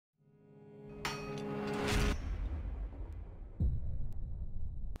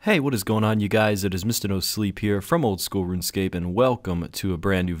Hey, what is going on, you guys? It is Mr. No Sleep here from Old School RuneScape, and welcome to a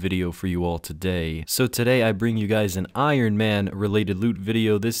brand new video for you all today. So today I bring you guys an Iron Man related loot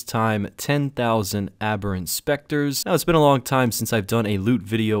video, this time 10,000 Aberrant Spectres. Now it's been a long time since I've done a loot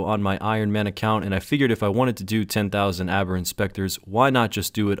video on my Iron Man account, and I figured if I wanted to do 10,000 Aberrant Spectres, why not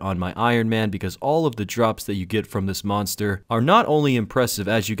just do it on my Iron Man, because all of the drops that you get from this monster are not only impressive,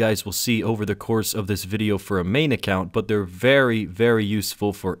 as you guys will see over the course of this video for a main account, but they're very, very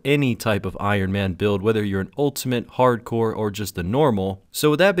useful for any type of Iron Man build, whether you're an ultimate, hardcore, or just a normal. So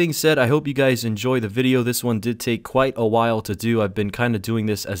with that being said, I hope you guys enjoy the video. This one did take quite a while to do. I've been kind of doing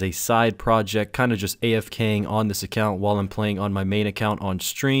this as a side project, kind of just AFKing on this account while I'm playing on my main account on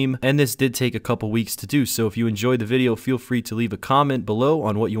stream, and this did take a couple weeks to do. So if you enjoyed the video, feel free to leave a comment below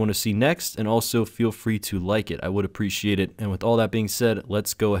on what you want to see next, and also feel free to like it. I would appreciate it. And with all that being said,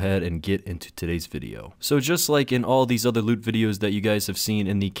 let's go ahead and get into today's video. So just like in all these other loot videos that you guys have seen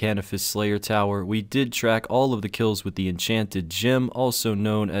in the Canifis Slayer Tower, we did track all of the kills with the enchanted gem, also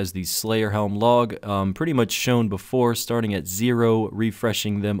known as the Slayer Helm log, pretty much shown before, starting at 0,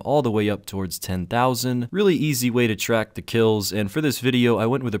 refreshing them all the way up towards 10,000. Really easy way to track the kills, and for this video I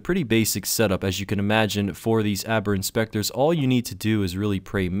went with a pretty basic setup. As you can imagine, for these Aberrant Spectres, all you need to do is really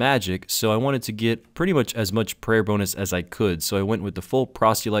pray magic, so I wanted to get pretty much as much prayer bonus as I could, so I went with the full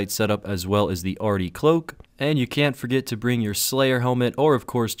proselyte setup as well as the R.D. cloak. And you can't forget to bring your Slayer helmet, or of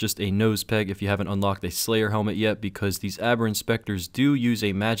course just a nose peg if you haven't unlocked a Slayer helmet yet, because these Aberrant Spectres do use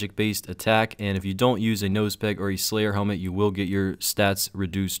a magic based attack, and if you don't use a nose peg or a Slayer helmet, you will get your stats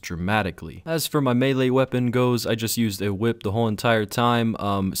reduced dramatically. As for my melee weapon goes, I just used a whip the whole entire time.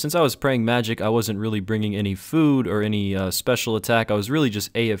 Since I was praying magic, I wasn't really bringing any food or any special attack. I was really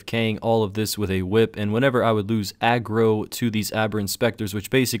just AFKing all of this with a whip, and whenever I would lose aggro to these Aberrant Spectres,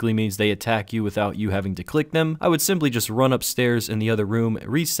 which basically means they attack you without you having to click them, I would simply just run upstairs in the other room,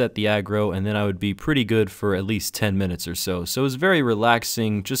 reset the aggro, and then I would be pretty good for at least 10 minutes or so. So it was very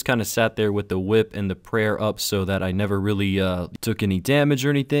relaxing, just kind of sat there with the whip and the prayer up so that I never really took any damage or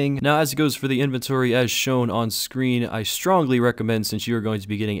anything. Now as it goes for the inventory as shown on screen, I strongly recommend, since you are going to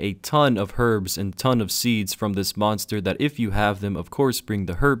be getting a ton of herbs and ton of seeds from this monster, that if you have them, of course bring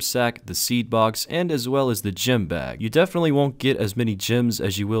the herb sack, the seed box, and as well as the gem bag. You definitely won't get as many gems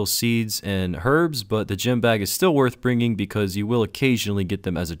as you will seeds and herbs, but the gem bag is still worth bringing because you will occasionally get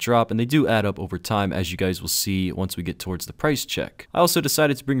them as a drop, and they do add up over time, as you guys will see once we get towards the price check. I also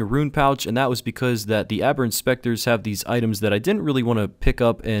decided to bring a rune pouch, and that was because that the Aberrant Spectres have these items that I didn't really want to pick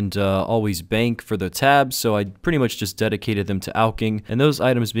up and always bank for the tabs, so I pretty much just dedicated them to alching, and those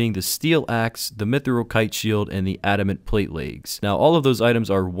items being the steel axe, the mithril kite shield, and the adamant plate legs. Now all of those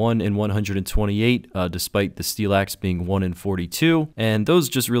items are 1 in 128, despite the steel axe being 1 in 42, and those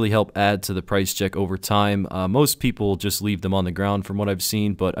just really help add to the price check over time. Most people just leave them on the ground from what I've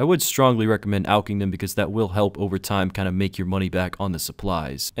seen, but I would strongly recommend alching them because that will help over time kind of make your money back on the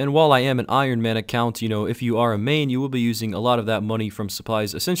supplies. And while I am an Iron Man account, you know, if you are a main, you will be using a lot of that money from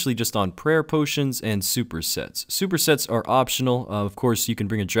supplies essentially just on prayer potions and supersets. Supersets are optional. Of course, you can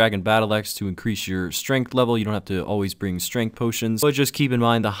bring a dragon battle axe to increase your strength level. You don't have to always bring strength potions, but just keep in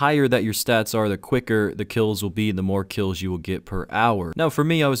mind the higher that your stats are, the quicker the kills will be and the more kills you will get per hour. Now for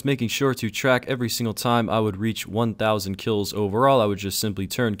me, I was making sure to track every single time I would reach 1,000 kills overall. I would just simply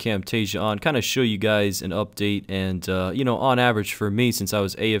turn Camtasia on, kind of show you guys an update, and you know, on average for me, since I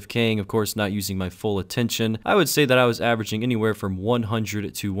was AFKing, of course not using my full attention, I would say that I was averaging anywhere from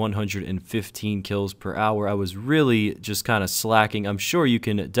 100 to 115 kills per hour. I was really just kind of slacking. I'm sure you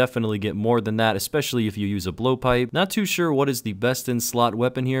can definitely get more than that, especially if you use a blowpipe. Not too sure what is the best in slot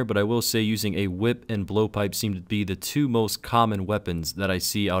weapon here, but I will say using a whip and blowpipe seem to be the two most common weapons that I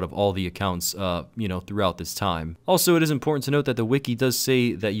see out of all the accounts, you know, throughout this time. Also, it is important to note that the wiki does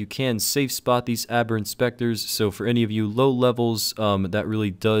say that you can safe spot these Aberrant Spectres, so for any of you low levels, that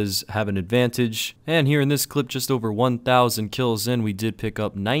really does have an advantage. And here in this clip, just over 1,000 kills in, we did pick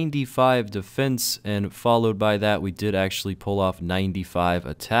up 95 defense, and followed by that, we did actually pull off 95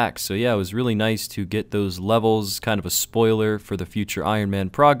 attacks. So yeah, it was really nice to get those levels, kind of a spoiler for the future Iron Man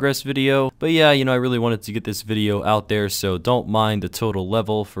progress video. But yeah, you know, I really wanted to get this video out there, so don't mind the total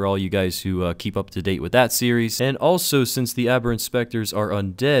level for all you guys who keep up to date with that series. And also, since the Aberrant Spectres are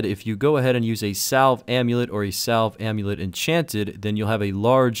undead, if you go ahead and use a Salve Amulet or a Salve Amulet Enchanted, then you'll have a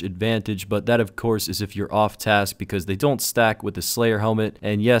large advantage, but that of course is if you're off task, because they don't stack with the Slayer helmet.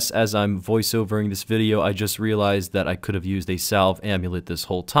 And yes, as I'm voiceovering this video, I just realized that I could have used a Salve Amulet this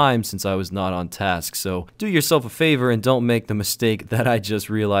whole time since I was not on task. So do yourself a favor and don't make the mistake that I just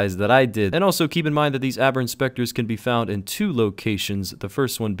realized that I did. And also keep in mind that these Aberrant Spectres can be found in 2 locations, the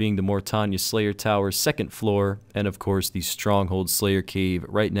first one being the Mortania Slayer Tower, Tower second floor, and of course the Stronghold Slayer Cave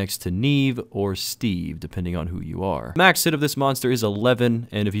right next to Neve or Steve, depending on who you are. Max hit of this monster is 11,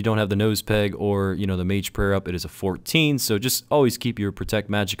 and if you don't have the nose peg or, you know, the mage prayer up, it is a 14, so just always keep your protect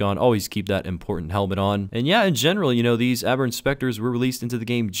magic on, always keep that important helmet on. And yeah, in general, you know, these Aberrant Spectres were released into the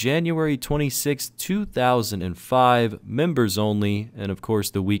game January 26, 2005, members only, and of course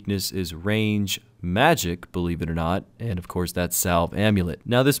the weakness is range magic, believe it or not, and of course that's Salve Amulet.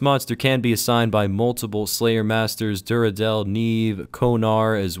 Now this monster can be assigned by multiple Slayer Masters, Duradel, Neve,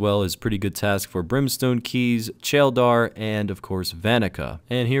 Konar, as well as pretty good task for Brimstone Keys, Chaldar, and of course Vanica.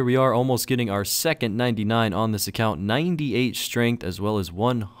 And here we are almost getting our second 99 on this account, 98 strength as well as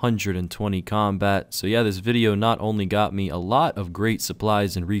 120 combat. So yeah, this video not only got me a lot of great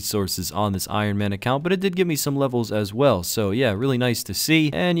supplies and resources on this Iron Man account, but it did give me some levels as well. So yeah, really nice to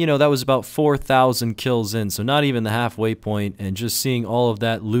see. And you know, that was about 4,000 kills in, so not even the halfway point, and just seeing all of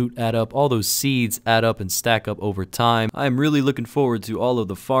that loot add up, all those seeds add up and stack up over time. I'm really looking forward to all of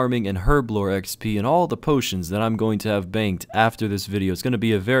the farming and herblore XP and all the potions that I'm going to have banked after this video. It's going to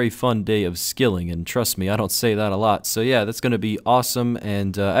be a very fun day of skilling, and trust me, I don't say that a lot. So yeah, that's going to be awesome.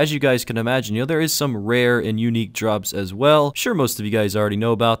 And as you guys can imagine, you know, there is some rare and unique drops as well. Sure, most of you guys already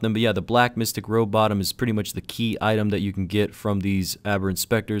know about them, but yeah, the Black Mystic Robe Bottom is pretty much the key item that you can get from these Aberrant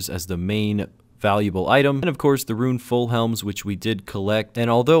Spectres as the main valuable item. And of course the rune full helms, which we did collect.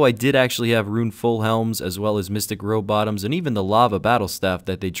 And although I did actually have rune full helms as well as mystic robe bottoms and even the lava battle staff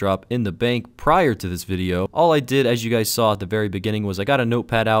that they drop in the bank prior to this video, all I did, as you guys saw at the very beginning, was I got a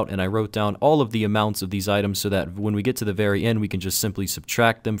notepad out and I wrote down all of the amounts of these items so that when we get to the very end we can just simply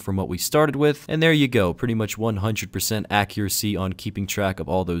subtract them from what we started with. And there you go, pretty much 100% accuracy on keeping track of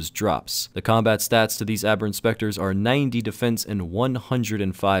all those drops. The combat stats to these Aberrant Spectres are 90 defense and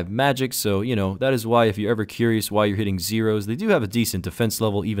 105 magic, so you know, that is why if you're ever curious why you're hitting zeros, they do have a decent defense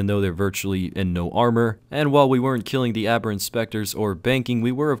level even though they're virtually in no armor. And while we weren't killing the Aberrant Spectres or banking,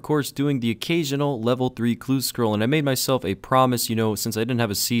 we were of course doing the occasional level 3 clue scroll, and I made myself a promise, you know, since I didn't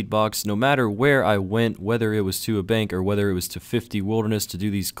have a seed box, no matter where I went, whether it was to a bank or whether it was to 50 Wilderness to do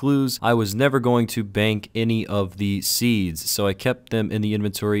these clues, I was never going to bank any of the seeds. So I kept them in the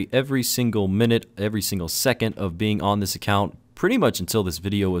inventory every single minute, every single second of being on this account, pretty much until this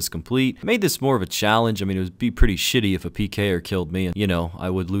video was complete. I made this more of a challenge. I mean, it would be pretty shitty if a PKer killed me and, you know,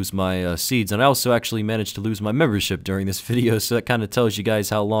 I would lose my seeds. And I also actually managed to lose my membership during this video, so that kind of tells you guys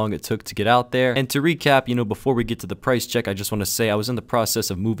how long it took to get out there. And to recap, you know, before we get to the price check, I just want to say I was in the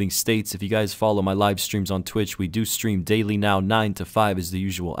process of moving states. If you guys follow my live streams on Twitch, we do stream daily now. 9 to 5 is the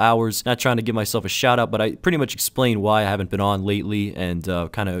usual hours. Not trying to give myself a shout out, but I pretty much explain why I haven't been on lately and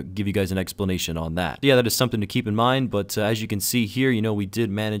kind of give you guys an explanation on that. Yeah, that is something to keep in mind, but as you can see here, you know, we did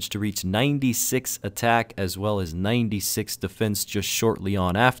manage to reach 96 attack as well as 96 defense just shortly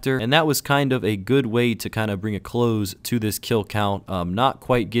on after, and that was kind of a good way to kind of bring a close to this kill count. Not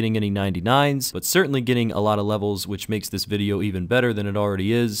quite getting any 99s, but certainly getting a lot of levels, which makes this video even better than it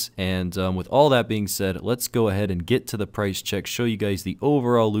already is. And with all that being said, let's go ahead and get to the price check, show you guys the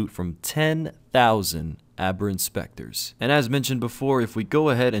overall loot from 10,000 Aberrant Spectres. And as mentioned before, if we go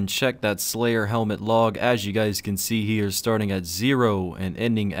ahead and check that Slayer helmet log, as you guys can see here, starting at 0 and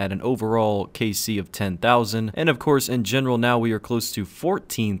ending at an overall KC of 10,000. And of course, in general, now we are close to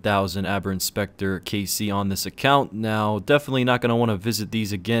 14,000 Aberrant Spectre KC on this account. Now, definitely not going to want to visit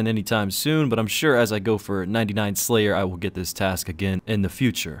these again anytime soon, but I'm sure as I go for 99 Slayer, I will get this task again in the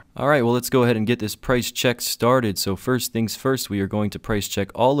future. Alright, well, let's go ahead and get this price check started. So first things first, we are going to price check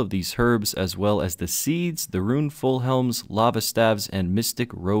all of these herbs as well as the seeds, the rune full helms, lava staves, and mystic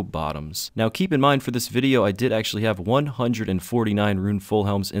robe bottoms. Now keep in mind for this video, I did actually have 149 rune full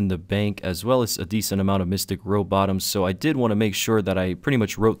helms in the bank as well as a decent amount of mystic robe bottoms, so I did want to make sure that I pretty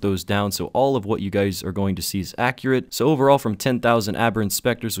much wrote those down so all of what you guys are going to see is accurate. So overall from 10,000 Aberrant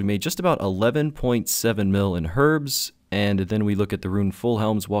Spectres, we made just about 11.7 mil in herbs. And then we look at the rune full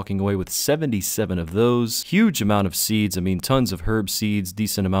helms, walking away with 77 of those. Huge amount of seeds. I mean, tons of herb seeds,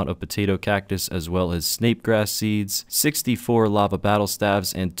 decent amount of potato cactus, as well as snape grass seeds, 64 lava battle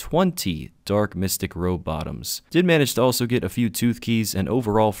staves, and 20 dark mystic robe bottoms. Did manage to also get a few tooth keys, and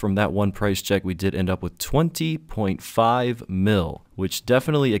overall from that one price check, we did end up with 20.5 mil, which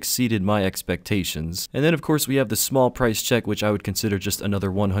definitely exceeded my expectations. And then of course we have the small price check, which I would consider just another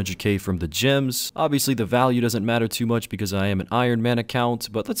 100k from the gems. Obviously the value doesn't matter too much because I am an Iron Man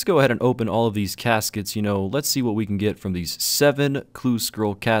account, but let's go ahead and open all of these caskets. You know, let's see what we can get from these 7 clue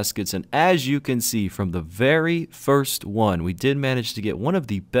scroll caskets. And as you can see from the very first one, we did manage to get one of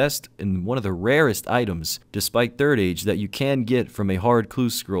the best and one of of the rarest items, despite third age, that you can get from a hard clue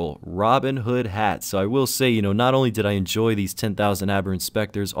scroll, Robin Hood hat. So I will say, you know, not only did I enjoy these 10,000 Aberrant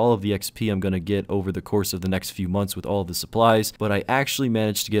Spectres, all of the XP I'm going to get over the course of the next few months with all of the supplies, but I actually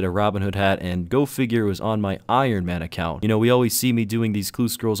managed to get a Robin Hood hat, and go figure, it was on my Iron Man account. You know, we always see me doing these clue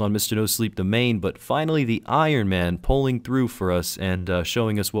scrolls on Mr. No Sleep the main, but finally the Iron Man pulling through for us and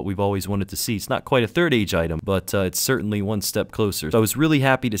showing us what we've always wanted to see. It's not quite a third age item, but it's certainly one step closer. So I was really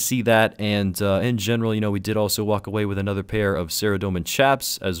happy to see that, and in general, you know, we did also walk away with another pair of Ceradoman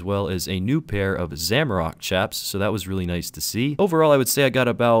chaps, as well as a new pair of Zamorak chaps, so that was really nice to see. Overall, I would say I got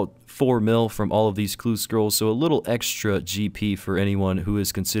about 4 mil from all of these clue scrolls, so a little extra GP for anyone who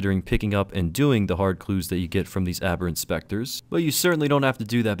is considering picking up and doing the hard clues that you get from these Aberrant Spectres. But you certainly don't have to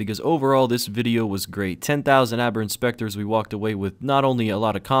do that, because overall this video was great. 10,000 Aberrant Spectres, we walked away with not only a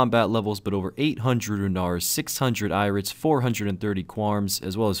lot of combat levels, but over 800 Runars, 600 Irits, 430 Quarms,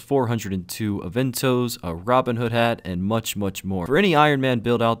 as well as 402 Aventos, a Robin Hood hat, and much, much more. For any Iron Man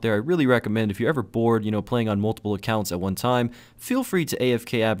build out there, I really recommend, if you're ever bored, you know, playing on multiple accounts at one time, feel free to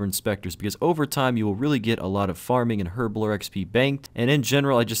AFK Aberrant Spectres, because over time you will really get a lot of farming and Herblore XP banked, and in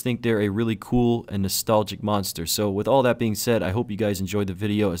general I just think they're a really cool and nostalgic monster. So with all that being said, I hope you guys enjoyed the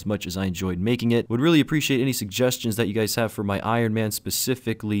video as much as I enjoyed making it. Would really appreciate any suggestions that you guys have for my Iron Man,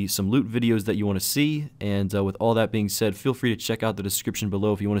 specifically some loot videos that you want to see, and with all that being said, feel free to check out the description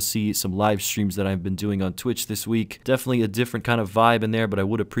below if you want to see some live streams that I've been doing on Twitch this week. Definitely a different kind of vibe in there, but I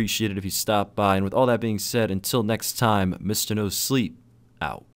would appreciate it if you stopped by. And with all that being said, until next time, Mr. No Sleep out.